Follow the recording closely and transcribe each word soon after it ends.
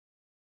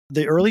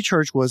The early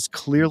church was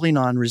clearly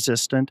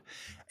non-resistant.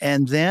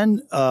 And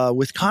then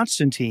with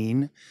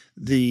Constantine,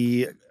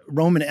 the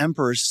Roman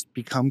emperors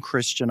become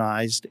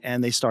Christianized,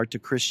 and they start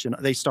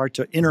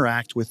to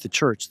interact with the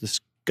church. This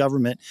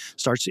government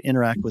starts to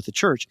interact with the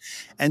church.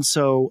 And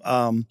so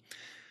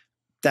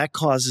that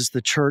causes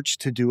the church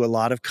to do a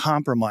lot of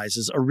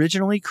compromises.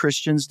 Originally,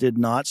 Christians did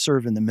not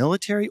serve in the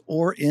military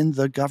or in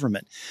the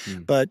government.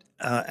 But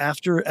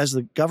as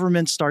the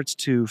government starts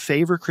to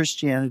favor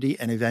Christianity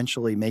and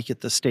eventually make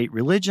it the state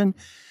religion,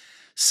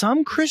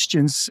 some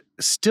Christians,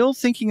 still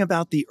thinking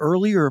about the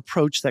earlier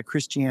approach that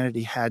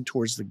Christianity had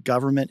towards the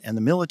government and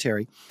the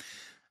military,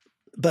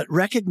 but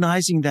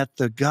recognizing that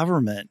the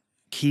government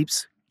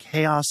keeps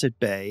chaos at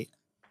bay,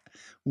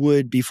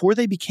 would, before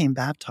they became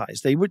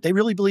baptized, they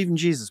really believe in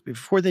Jesus.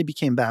 Before they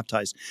became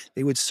baptized,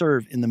 they would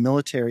serve in the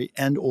military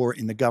and or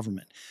in the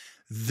government.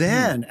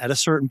 Then at a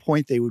certain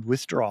point, they would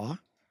withdraw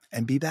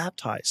and be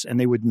baptized, and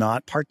they would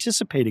not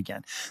participate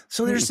again.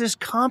 So there's this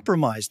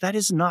compromise that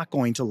is not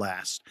going to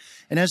last.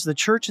 And as the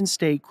church and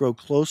state grow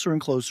closer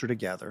and closer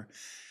together,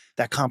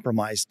 that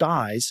compromise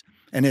dies.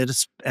 And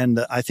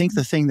I think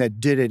the thing that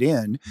did it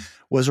in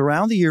was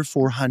around the year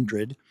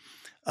 400.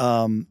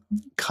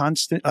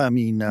 Augustine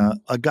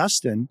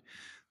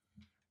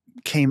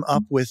came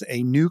up with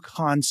a new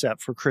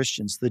concept for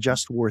Christians, the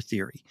just war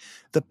theory.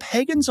 The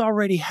pagans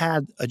already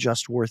had a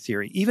just war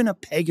theory. Even a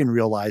pagan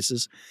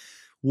realizes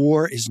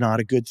war is not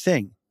a good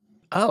thing.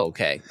 Oh,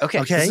 okay. Okay.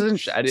 I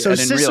didn't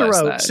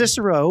realize that.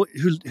 Cicero,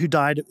 who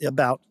died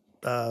about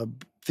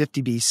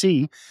 50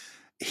 BC,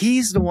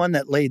 he's the one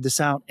that laid this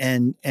out,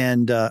 and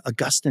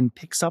Augustine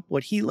picks up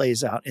what he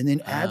lays out and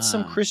then adds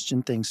some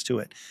Christian things to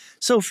it.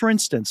 So, for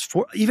instance,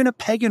 even a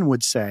pagan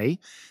would say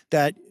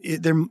that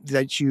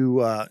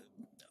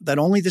that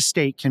only the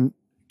state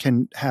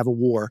can have a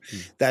war,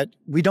 that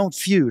we don't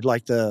feud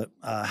like the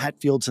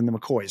Hatfields and the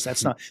McCoys.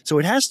 That's not. So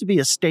it has to be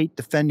a state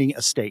defending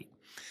a state.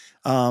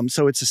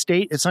 So it's a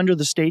state. It's under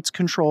the state's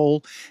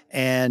control,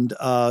 and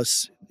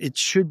it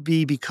should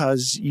be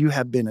because you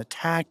have been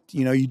attacked.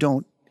 You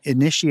don't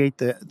initiate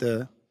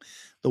the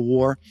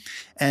war,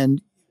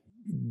 and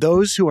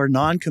those who are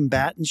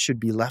non-combatants should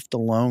be left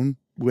alone,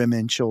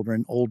 women,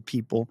 children, old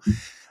people,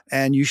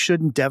 and you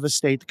shouldn't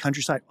devastate the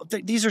countryside.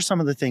 These are some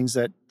of the things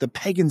that the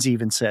pagans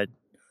even said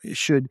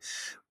should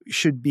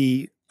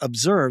be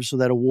observed so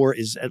that a war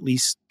is at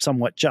least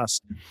somewhat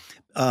just.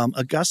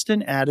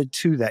 Augustine added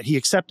to that. He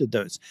accepted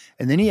those,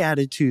 and then he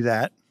added to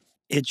that,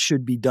 it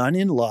should be done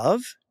in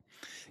love.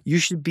 You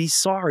should be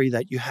sorry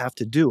that you have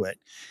to do it,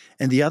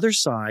 and the other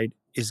side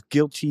is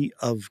guilty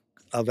of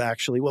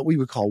actually what we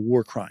would call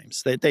war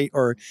crimes, that they've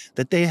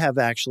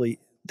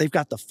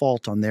got the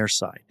fault on their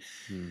side.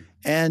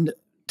 And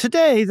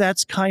today,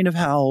 that's kind of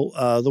how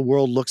the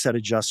world looks at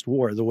a just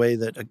war, the way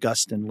that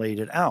Augustine laid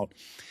it out.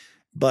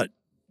 But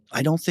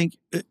I don't think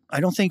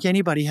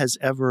anybody has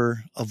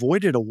ever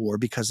avoided a war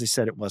because they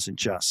said it wasn't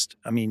just.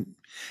 I mean,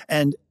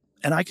 and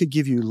I could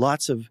give you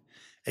lots of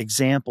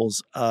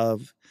examples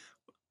of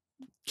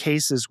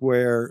cases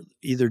where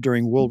either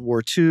during World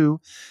War II,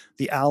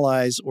 the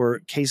Allies, or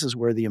cases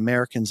where the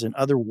Americans in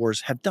other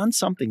wars have done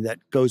something that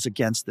goes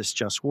against this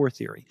just war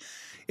theory.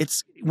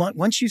 It's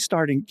once you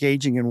start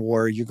engaging in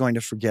war, you're going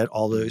to forget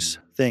all those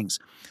things.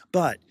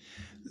 But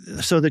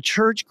so the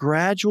church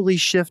gradually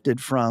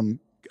shifted from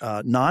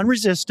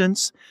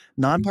non-resistance,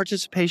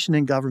 non-participation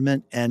in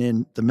government and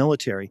in the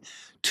military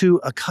to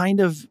a kind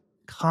of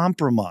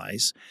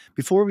compromise.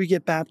 Before we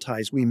get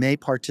baptized, we may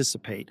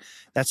participate.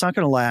 That's not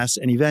going to last.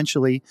 And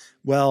eventually,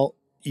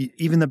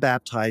 even the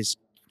baptized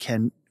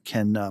can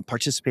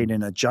participate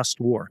in a just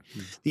war.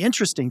 The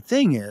interesting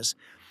thing is,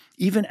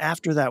 even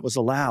after that was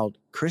allowed,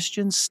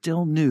 Christians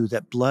still knew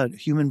that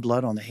human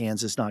blood on the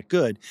hands is not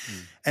good.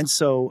 And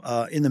so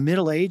in the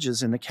Middle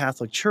Ages in the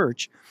Catholic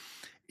Church,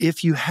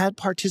 if you had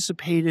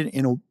participated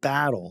in a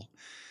battle,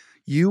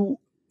 you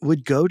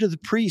would go to the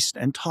priest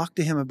and talk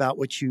to him about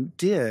what you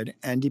did.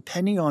 And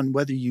depending on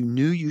whether you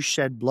knew you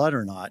shed blood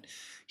or not,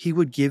 he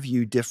would give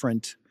you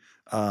different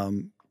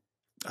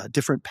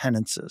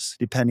penances,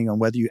 depending on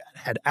whether you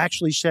had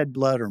actually shed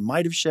blood or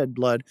might have shed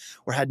blood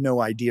or had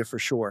no idea for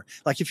sure.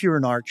 Like if you were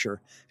an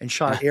archer and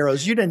shot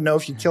arrows, you didn't know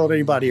if you killed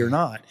anybody or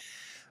not.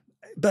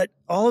 But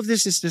all of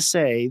this is to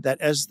say that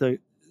as the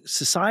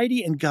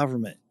society and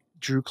government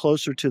drew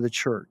closer to the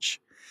church,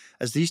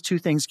 as these two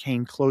things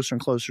came closer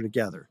and closer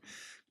together,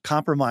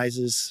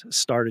 compromises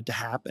started to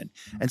happen.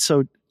 And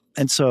so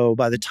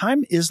by the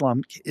time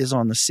Islam is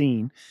on the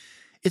scene,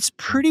 it's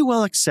pretty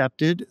well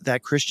accepted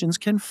that Christians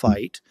can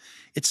fight.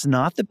 It's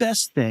not the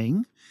best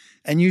thing,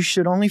 and you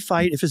should only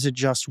fight if it's a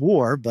just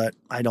war, but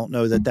I don't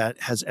know that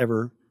has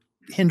ever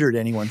hindered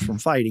anyone from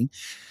fighting.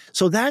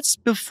 So that's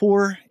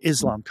before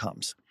Islam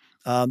comes.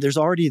 There's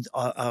already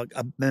a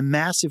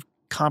massive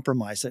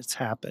compromise that's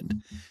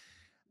happened.